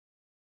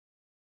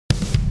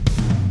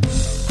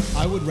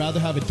I would rather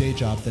have a day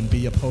job than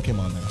be a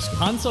Pokemon master.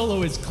 Han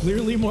Solo is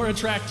clearly more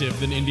attractive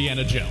than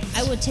Indiana Jones.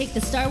 I would take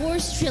the Star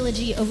Wars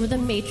trilogy over the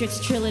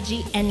Matrix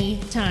trilogy any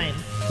time.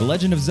 The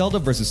Legend of Zelda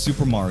versus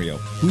Super Mario.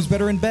 Who's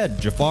better in bed,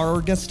 Jafar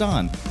or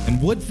Gaston?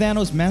 And would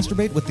Thanos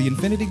masturbate with the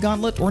Infinity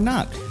Gauntlet or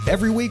not?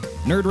 Every week,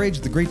 Nerd Rage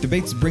The Great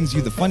Debates brings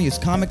you the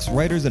funniest comics,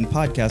 writers, and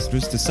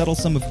podcasters to settle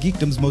some of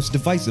geekdom's most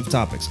divisive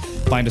topics.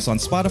 Find us on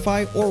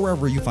Spotify or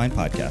wherever you find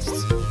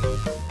podcasts.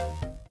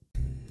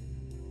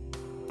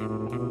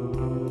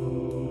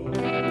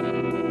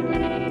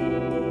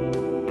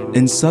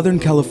 In Southern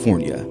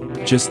California,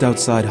 just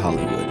outside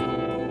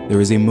Hollywood,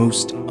 there is a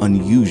most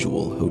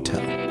unusual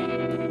hotel.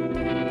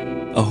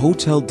 A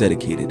hotel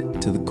dedicated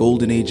to the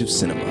golden age of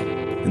cinema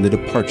and the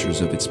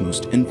departures of its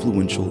most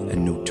influential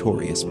and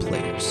notorious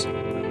players.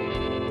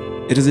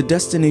 It is a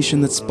destination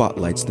that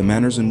spotlights the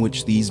manners in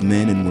which these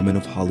men and women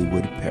of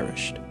Hollywood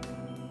perished.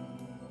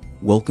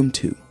 Welcome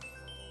to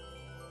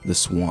the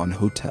Swan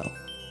Hotel.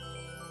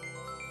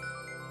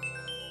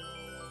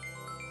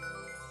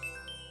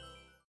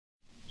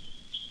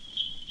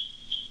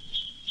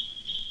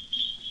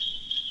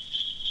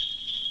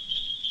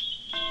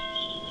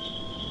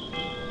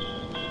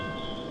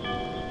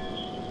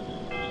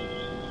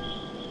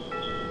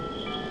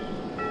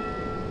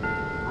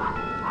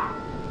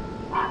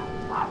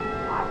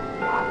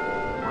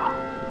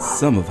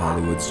 Some of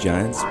Hollywood's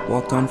giants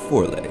walked on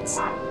 4 legs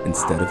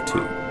instead of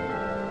 2.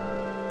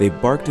 They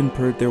barked and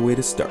purred their way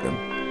to stardom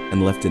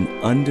and left an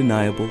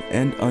undeniable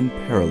and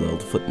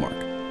unparalleled footmark.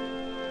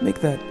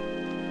 Make that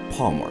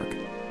paw mark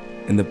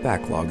in the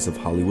backlogs of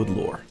Hollywood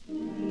lore.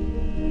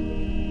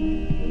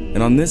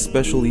 And on this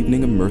special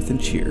evening of mirth and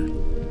cheer,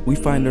 we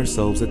find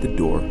ourselves at the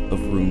door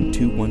of room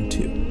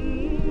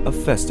 212, a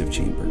festive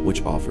chamber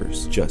which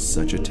offers just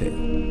such a tale.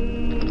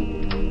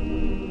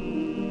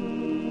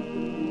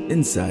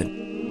 Inside,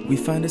 we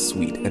find a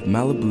suite at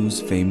Malibu's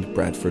famed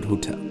Bradford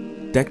Hotel,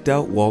 decked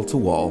out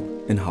wall-to-wall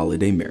in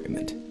holiday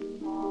merriment.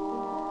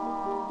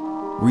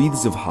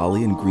 Wreaths of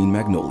holly and green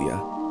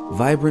magnolia,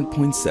 vibrant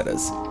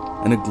poinsettias,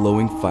 and a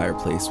glowing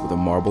fireplace with a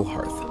marble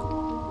hearth.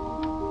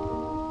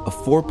 A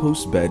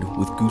 4-post bed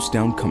with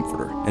goose-down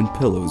comforter and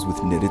pillows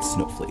with knitted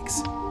snowflakes.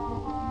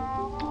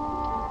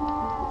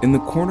 In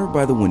the corner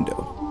by the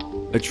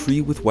window, a tree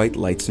with white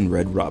lights and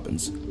red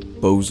robins,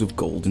 bows of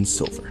gold and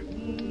silver.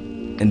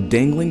 And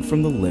dangling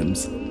from the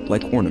limbs,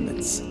 like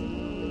ornaments,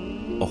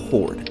 a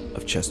hoard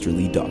of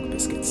Chesterlee dog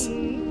biscuits.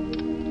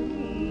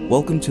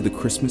 Welcome to the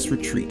Christmas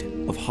retreat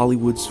of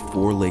Hollywood's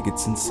 4-legged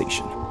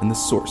sensation and the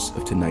source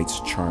of tonight's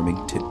charming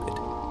tidbit.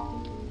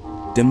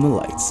 Dim the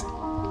lights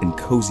and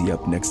cozy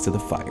up next to the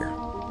fire.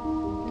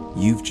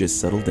 You've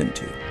just settled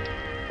into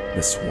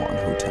the Swan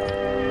Hotel.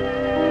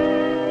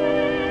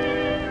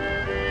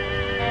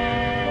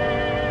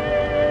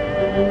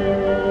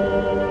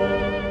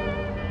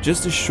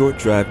 Just a short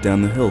drive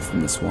down the hill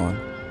from the Swan,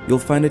 you'll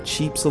find a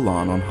cheap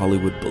salon on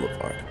Hollywood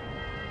Boulevard.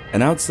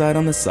 And outside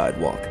on the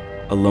sidewalk,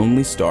 a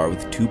lonely star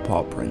with 2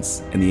 paw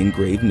prints and the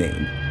engraved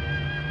name,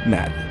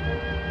 Maddie.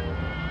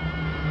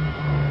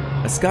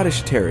 A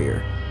Scottish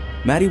Terrier,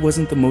 Maddie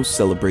wasn't the most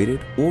celebrated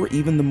or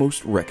even the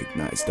most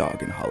recognized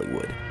dog in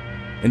Hollywood.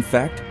 In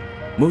fact,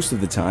 most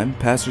of the time,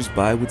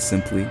 passers-by would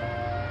simply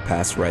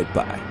pass right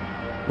by,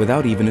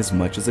 without even as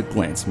much as a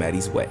glance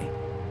Maddie's way.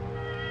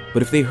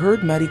 But if they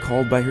heard Maddie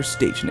called by her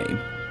stage name,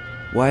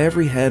 why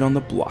every head on the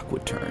block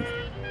would turn,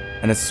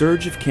 and a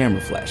surge of camera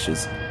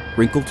flashes,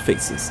 wrinkled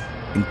faces,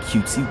 and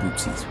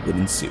cutesy-wootsies would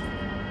ensue.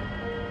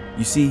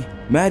 You see,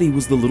 Maddie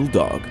was the little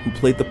dog who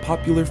played the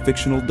popular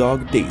fictional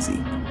dog Daisy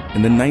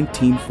in the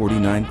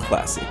 1949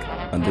 classic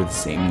under the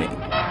same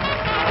name.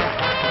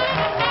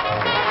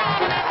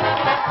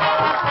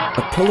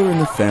 A pillar in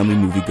the family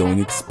movie-going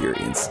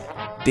experience,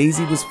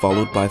 Daisy was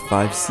followed by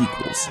 5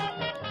 sequels.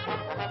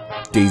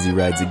 Daisy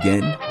Rides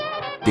Again,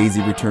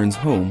 Daisy Returns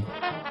Home,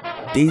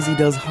 Daisy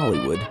Does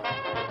Hollywood,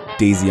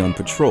 Daisy on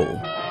Patrol,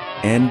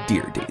 and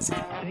Dear Daisy.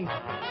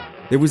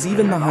 There was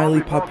even the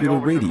highly popular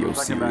radio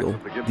serial,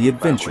 The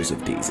Adventures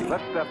of Daisy,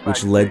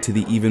 which led to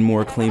the even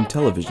more acclaimed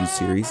television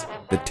series,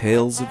 The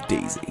Tales of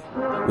Daisy,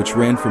 which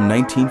ran from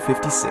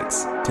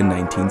 1956 to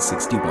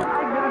 1961.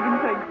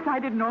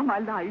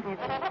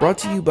 Brought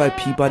to you by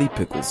Peabody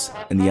Pickles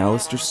and the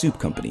Alistair Soup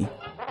Company,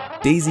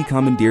 Daisy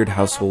commandeered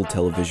household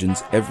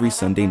televisions every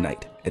Sunday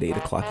night at 8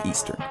 o'clock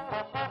Eastern.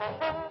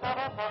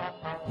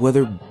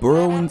 Whether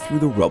burrowing through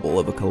the rubble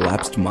of a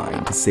collapsed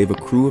mine to save a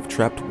crew of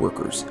trapped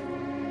workers,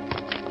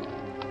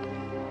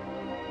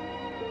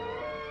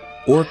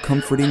 or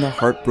comforting a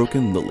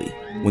heartbroken Lily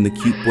when the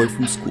cute boy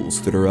from school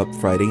stood her up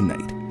Friday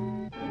night,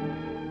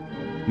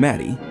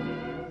 Maddie,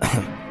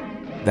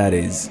 that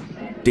is,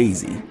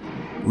 Daisy,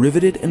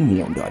 riveted and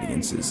warmed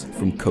audiences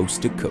from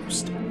coast to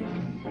coast.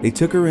 They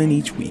took her in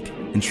each week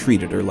and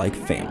treated her like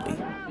family.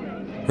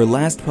 Her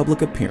last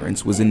public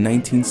appearance was in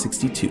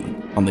 1962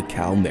 on The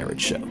Cal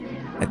Merritt Show,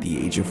 at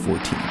the age of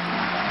 14.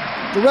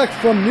 Direct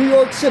from New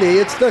York City,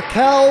 it's the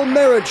Cal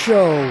Merritt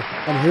Show.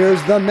 And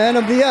here's the man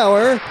of the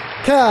hour,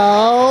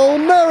 Cal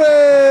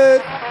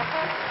Merritt!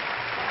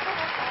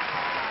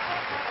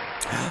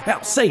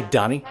 Now, say,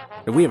 Donnie,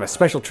 and we have a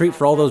special treat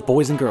for all those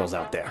boys and girls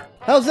out there.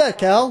 How's that,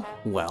 Cal?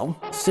 Well,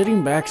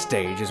 sitting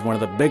backstage is one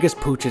of the biggest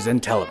pooches in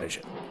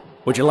television.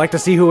 Would you like to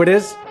see who it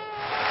is?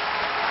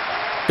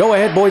 Go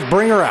ahead, boys,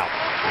 bring her out.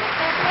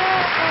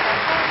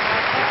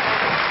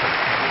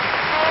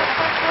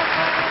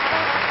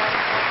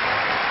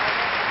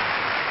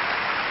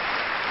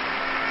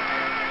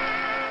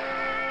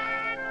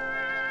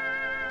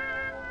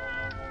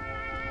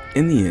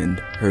 In the end,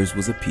 hers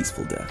was a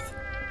peaceful death.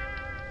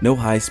 No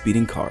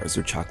high-speeding cars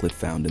or chocolate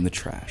found in the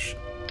trash.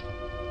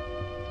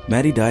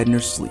 Maddie died in her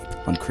sleep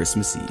on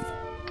Christmas Eve,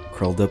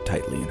 curled up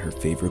tightly in her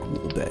favorite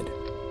wool bed.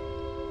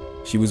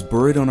 She was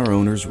buried on our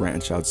owner's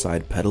ranch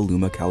outside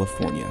Petaluma,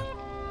 California,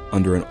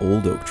 under an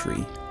old oak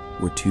tree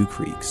where two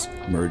creeks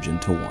merge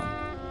into one.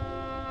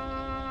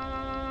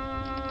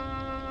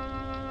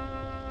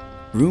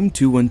 Room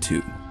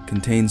 212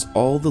 contains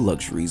all the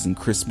luxuries and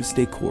Christmas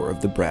decor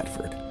of the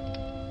Bradford.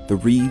 The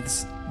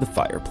wreaths, the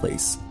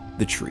fireplace,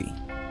 the tree.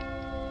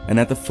 And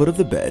at the foot of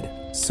the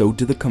bed, sewed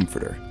to the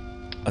comforter,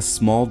 a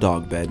small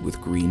dog bed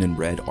with green and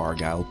red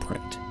Argyle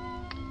print.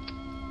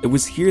 It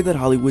was here that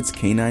Hollywood's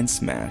canine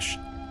Smash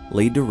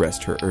laid to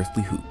rest her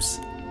earthly hoops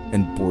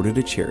and boarded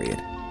a chariot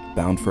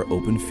bound for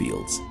open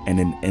fields and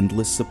an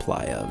endless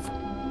supply of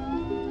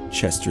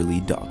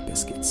Chesterly dog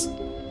biscuits.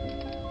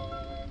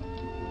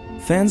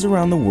 Fans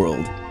around the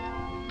world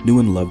knew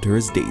and loved her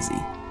as Daisy.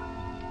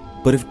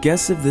 But if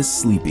guests of this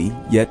sleepy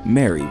yet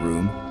merry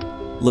room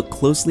look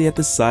closely at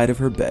the side of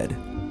her bed,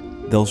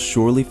 they'll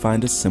surely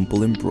find a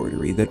simple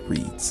embroidery that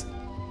reads,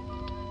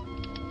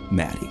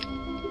 Maddie.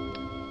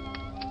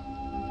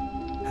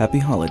 Happy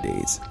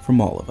holidays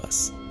from all of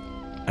us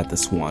at the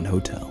Swan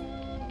Hotel.